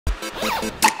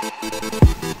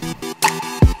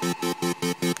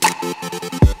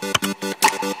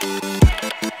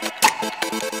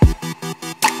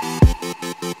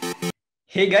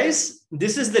Hey guys,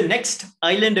 this is the next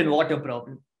island and water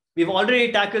problem. We've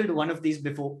already tackled one of these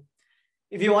before.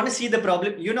 If you want to see the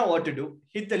problem, you know what to do.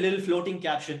 Hit the little floating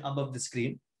caption above the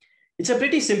screen. It's a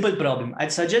pretty simple problem.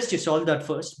 I'd suggest you solve that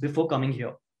first before coming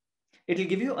here. It'll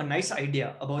give you a nice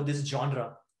idea about this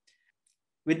genre.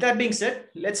 With that being said,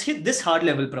 let's hit this hard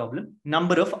level problem,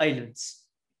 number of islands.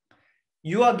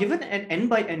 You are given an n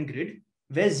by n grid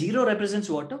where 0 represents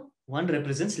water, 1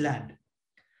 represents land.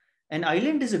 An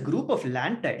island is a group of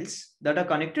land tiles that are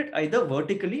connected either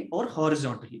vertically or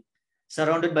horizontally,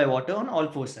 surrounded by water on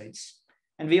all 4 sides.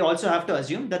 And we also have to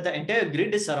assume that the entire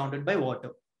grid is surrounded by water.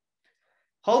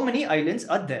 How many islands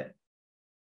are there?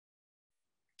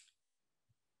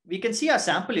 We can see our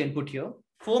sample input here.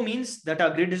 4 means that our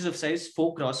grid is of size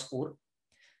 4 cross 4.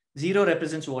 0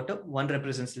 represents water, 1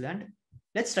 represents land.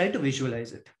 Let's try to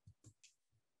visualize it.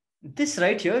 This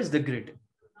right here is the grid.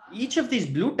 Each of these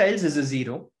blue tiles is a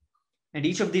 0. And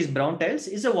each of these brown tiles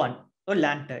is a 1, a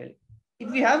land tile.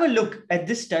 If we have a look at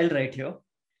this tile right here,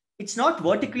 it's not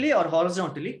vertically or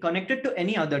horizontally connected to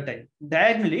any other tile.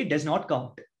 Diagonally does not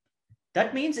count.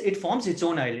 That means it forms its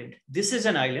own island. This is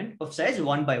an island of size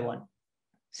 1 by 1.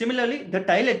 Similarly, the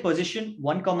tile at position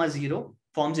 1, 0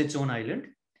 forms its own island.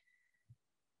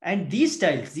 And these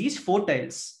tiles, these 4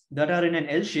 tiles that are in an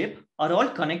L shape are all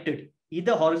connected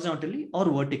either horizontally or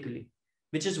vertically,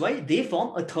 which is why they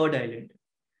form a third island.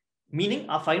 Meaning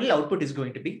our final output is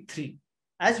going to be 3.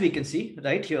 As we can see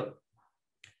right here.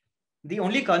 The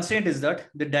only constraint is that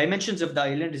the dimensions of the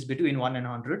island is between 1 and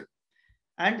 100.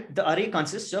 And the array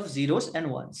consists of zeros and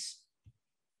ones.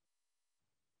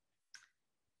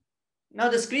 Now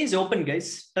the screen's open,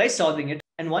 guys. Try solving it.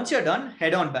 And once you're done,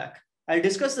 head on back. I'll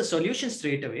discuss the solution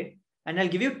straight away. And I'll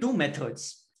give you 2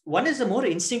 methods. One is a more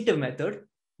instinctive method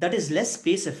that is less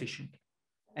space efficient.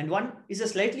 And one is a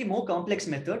slightly more complex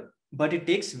method, but it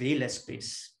takes way less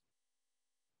space.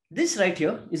 This right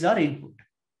here is our input.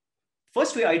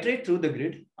 First, we iterate through the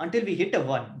grid until we hit a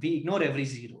 1. We ignore every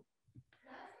 0.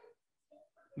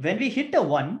 When we hit a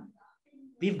 1,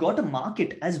 we've got to mark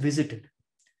it as visited.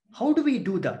 How do we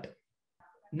do that?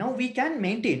 Now we can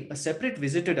maintain a separate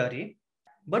visited array,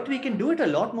 but we can do it a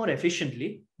lot more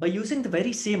efficiently by using the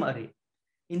very same array.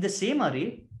 In the same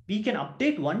array, we can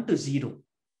update 1 to 0,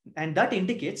 and that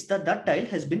indicates that that tile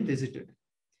has been visited.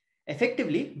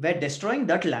 Effectively, we're destroying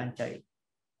that land tile.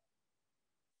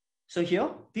 So here,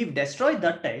 we've destroyed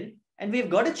that tile and we've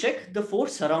got to check the 4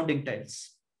 surrounding tiles.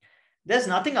 There's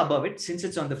nothing above it since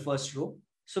it's on the first row.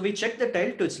 So we check the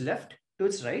tile to its left, to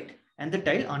its right, and the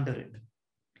tile under it.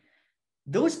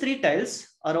 Those 3 tiles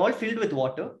are all filled with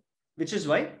water, which is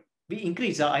why we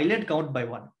increase our island count by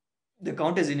 1. The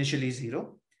count is initially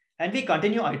 0, and we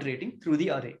continue iterating through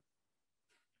the array.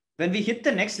 When we hit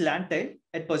the next land tile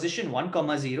at position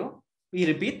 1, 0, we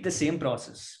repeat the same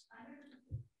process.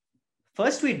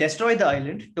 First, we destroy the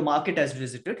island to mark it as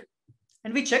visited,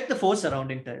 and we check the 4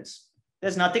 surrounding tiles.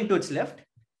 There's nothing to its left,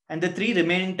 and the 3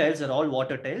 remaining tiles are all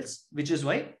water tiles, which is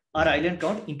why our island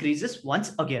count increases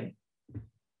once again.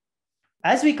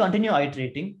 As we continue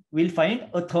iterating, we'll find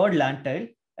a third land tile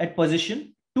at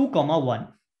position 2, 1.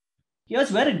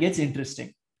 Here's where it gets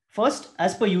interesting. First,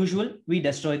 as per usual, we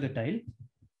destroy the tile.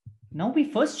 Now we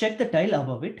first check the tile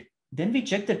above it, then we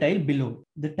check the tile below.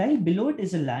 The tile below it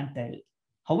is a land tile.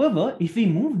 However, if we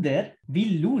move there, we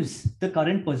lose the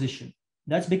current position.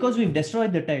 That's because we've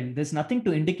destroyed the tile. There's nothing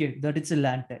to indicate that it's a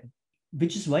land tile,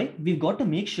 which is why we've got to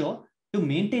make sure to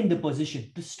maintain the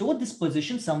position, to store this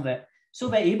position somewhere. So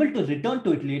we're able to return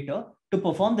to it later to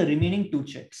perform the remaining 2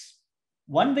 checks.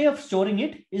 One way of storing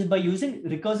it is by using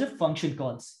recursive function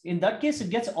calls. In that case, it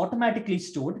gets automatically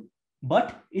stored,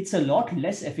 but it's a lot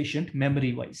less efficient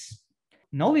memory-wise.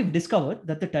 Now we've discovered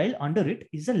that the tile under it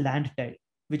is a land tile,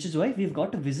 which is why we've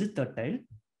got to visit the tile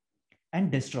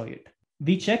and destroy it.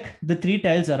 We check the 3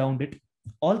 tiles around it.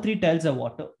 All 3 tiles are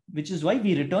water, which is why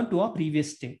we return to our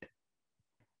previous state.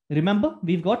 Remember,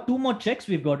 we've got 2 more checks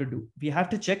we've got to do. We have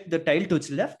to check the tile to its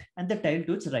left and the tile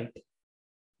to its right.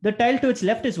 The tile to its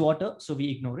left is water, so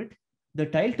we ignore it. The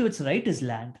tile to its right is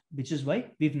land, which is why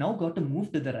we've now got to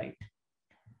move to the right.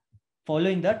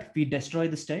 Following that, we destroy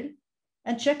this tile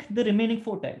and check the remaining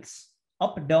 4 tiles.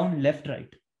 Up, down, left, right.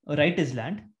 Right is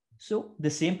land. So the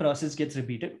same process gets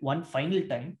repeated one final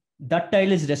time. That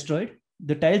tile is destroyed.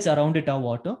 The tiles around it are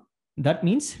water. That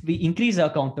means we increase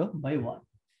our counter by 1.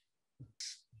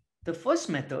 The first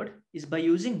method is by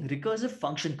using recursive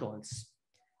function calls.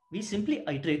 We simply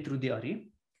iterate through the array.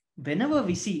 Whenever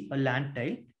we see a land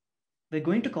tile, we're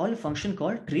going to call a function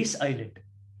called trace island.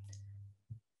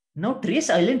 Now trace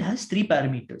island has 3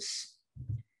 parameters.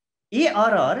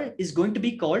 ARR is going to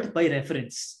be called by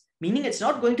reference, meaning it's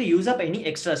not going to use up any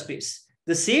extra space.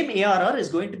 The same ARR is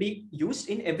going to be used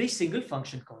in every single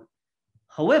function call.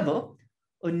 However,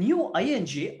 a new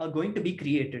ing are going to be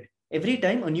created every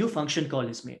time a new function call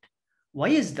is made. Why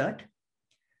is that?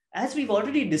 As we've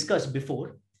already discussed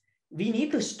before, we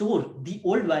need to store the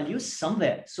old values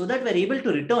somewhere so that we're able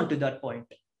to return to that point.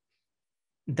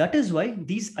 That is why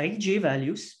these ij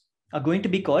values are going to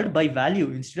be called by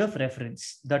value instead of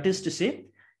reference. That is to say,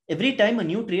 every time a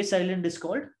new trace island is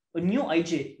called, a new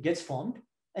ij gets formed,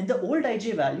 and the old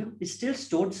ij value is still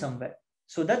stored somewhere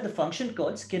so that the function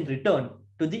calls can return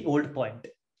to the old point.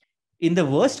 In the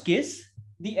worst case,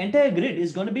 the entire grid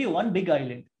is going to be one big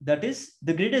island. That is,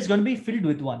 the grid is going to be filled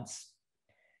with ones.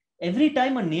 Every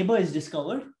time a neighbor is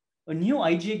discovered, a new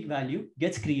ij value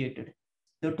gets created.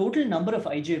 The total number of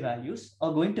ij values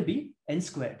are going to be n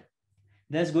squared.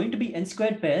 There's going to be n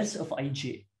squared pairs of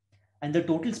ij, and the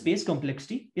total space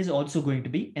complexity is also going to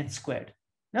be n squared.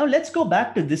 Now let's go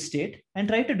back to this state and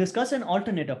try to discuss an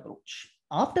alternate approach.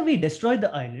 After we destroy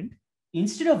the island,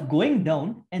 instead of going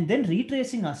down and then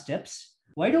retracing our steps,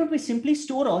 why don't we simply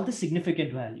store all the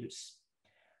significant values?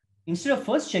 Instead of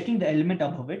first checking the element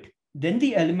above it, then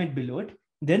the element below it,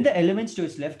 then the elements to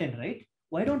its left and right,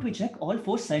 why don't we check all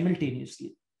 4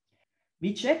 simultaneously?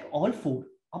 We check all 4,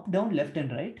 up, down, left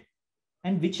and right,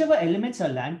 and whichever elements are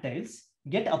land tiles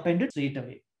get appended straight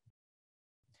away.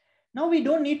 Now we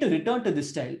don't need to return to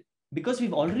this tile because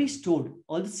we've already stored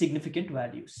all the significant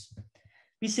values.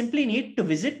 We simply need to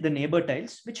visit the neighbor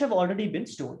tiles which have already been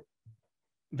stored.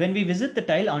 When we visit the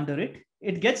tile under it,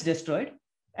 it gets destroyed,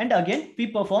 and again we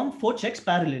perform 4 checks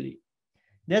parallelly.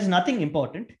 There's nothing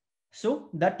important, so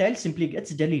that tile simply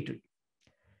gets deleted.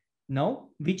 Now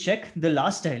we check the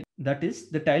last tile, that is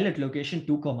the tile at location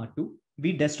 2, 2.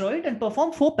 We destroy it and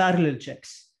perform 4 parallel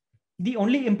checks. The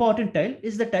only important tile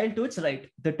is the tile to its right,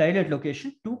 the tile at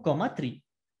location 2, 3,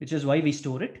 which is why we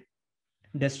store it,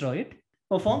 destroy it,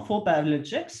 perform 4 parallel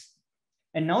checks,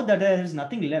 and now that there is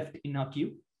nothing left in our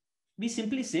queue, we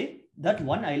simply say that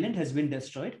one island has been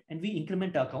destroyed and we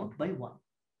increment our count by 1.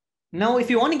 Now, if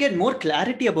you want to get more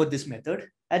clarity about this method,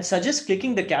 I'd suggest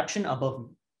clicking the caption above me.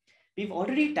 We've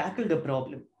already tackled a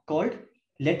problem called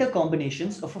letter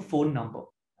combinations of a phone number.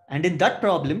 And in that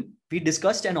problem, we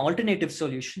discussed an alternative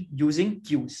solution using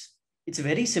queues. It's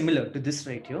very similar to this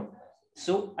right here.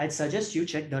 So I'd suggest you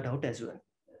check that out as well.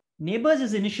 Neighbors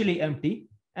is initially empty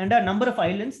and our number of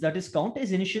islands, that is count,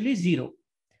 is initially 0.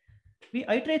 We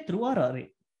iterate through our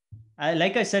array.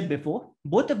 Like I said before,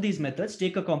 both of these methods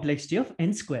take a complexity of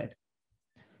n squared.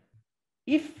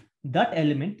 If that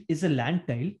element is a land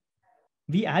tile,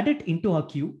 we add it into our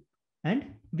queue and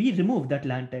we remove that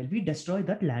land tile. We destroy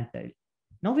that land tile.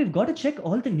 Now we've got to check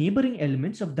all the neighboring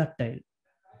elements of that tile.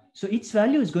 So each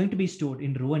value is going to be stored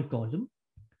in row and column.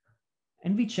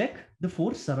 And we check the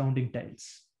 4 surrounding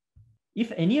tiles.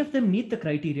 If any of them meet the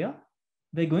criteria,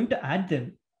 we're going to add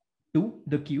them to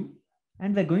the queue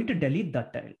and we're going to delete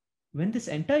that tile. When this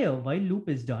entire while loop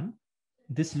is done,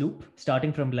 this loop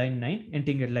starting from line 9,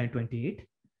 ending at line 28,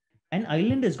 an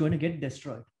island is going to get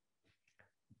destroyed.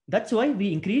 That's why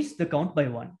we increase the count by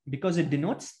 1, because it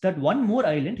denotes that one more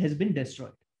island has been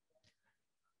destroyed.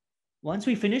 Once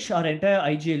we finish our entire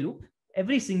ij loop,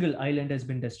 every single island has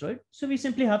been destroyed, so we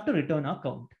simply have to return our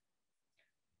count.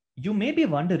 You may be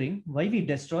wondering why we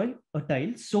destroy a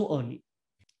tile so early.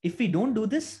 If we don't do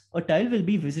this, a tile will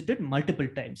be visited multiple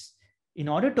times. In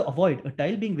order to avoid a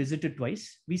tile being visited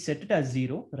twice, we set it as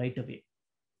 0 right away.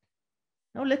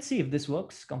 Now let's see if this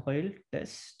works. Compile,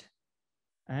 test,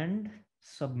 and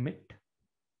submit.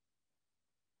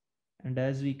 And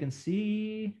as we can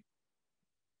see,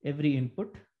 every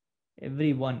input,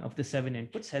 every one of the 7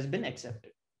 inputs has been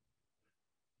accepted.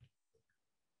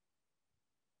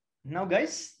 Now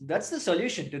guys, that's the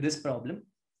solution to this problem.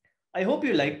 I hope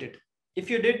you liked it. If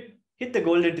you did, hit the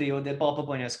golden trio that pop up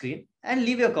on your screen and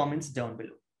leave your comments down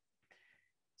below.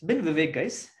 It's been Vivek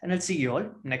guys, and I'll see you all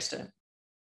next time.